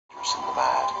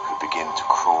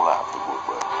the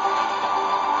woodwork.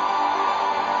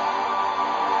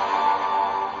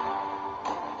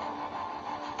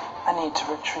 I need to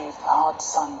retrieve the Hard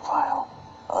Sun file.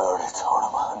 I already told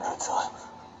him 100 times.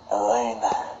 Elaine,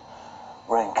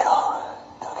 Renko,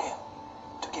 took it.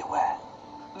 Took it where?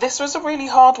 This was a really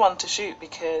hard one to shoot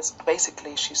because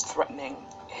basically she's threatening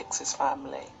Hicks's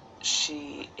family.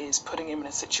 She is putting him in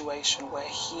a situation where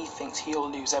he thinks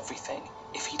he'll lose everything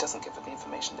if he doesn't give her the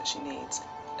information that she needs.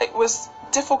 It was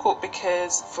difficult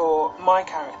because for my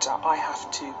character, I have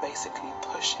to basically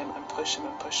push him and push him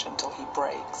and push him until he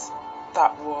breaks.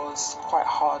 That was quite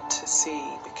hard to see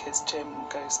because Jim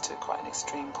goes to quite an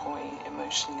extreme point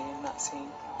emotionally in that scene.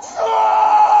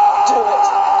 Do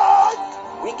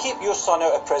it! We keep your son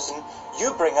out of prison,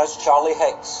 you bring us Charlie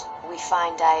Hicks. We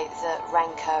find out that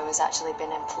Renko has actually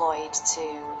been employed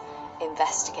to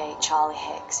investigate Charlie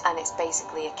Hicks, and it's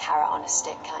basically a carrot on a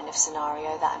stick kind of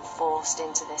scenario that I'm forced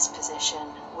into this position,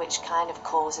 which kind of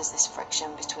causes this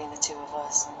friction between the two of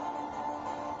us.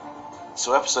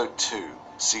 So episode 2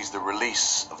 sees the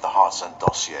release of the Hard Sun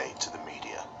dossier to the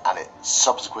media and its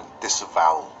subsequent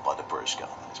disavowal by the British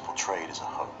government. It's portrayed as a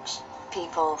hoax.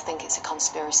 People think it's a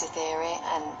conspiracy theory,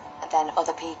 and then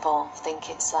other people think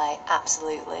it's like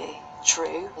absolutely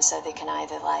true, and so they can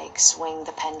either like swing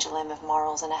the pendulum of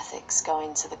morals and ethics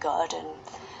going to the good and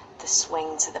the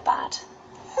swing to the bad.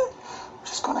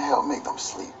 Just gonna help make them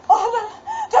sleep. Oh no,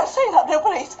 don't say that, no,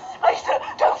 please. Please,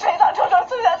 don't say that, don't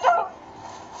say that, no.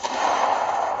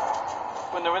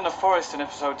 When they're in the forest in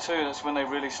episode 2, that's when they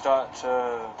really start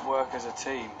to work as a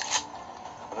team.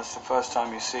 That's the first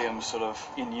time you see them sort of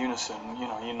in unison, you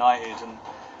know, united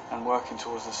and working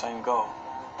towards the same goal.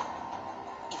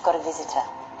 You've got a visitor.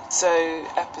 So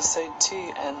episode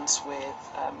 2 ends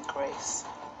with Grace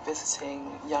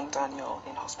visiting young Daniel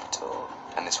in hospital.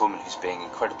 And this woman who's being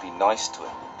incredibly nice to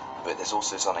him, but there's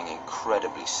also something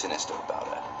incredibly sinister about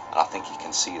her. And I think you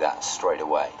can see that straight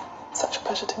away. Such a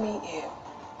pleasure to meet you.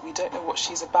 We don't know what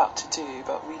she's about to do,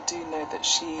 but we do know that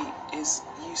she is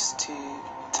used to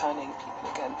turning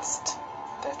people against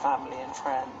their family and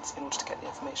friends in order to get the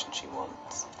information she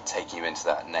wants. Taking him into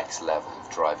that next level of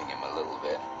driving him a little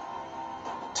bit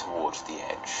towards the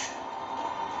edge.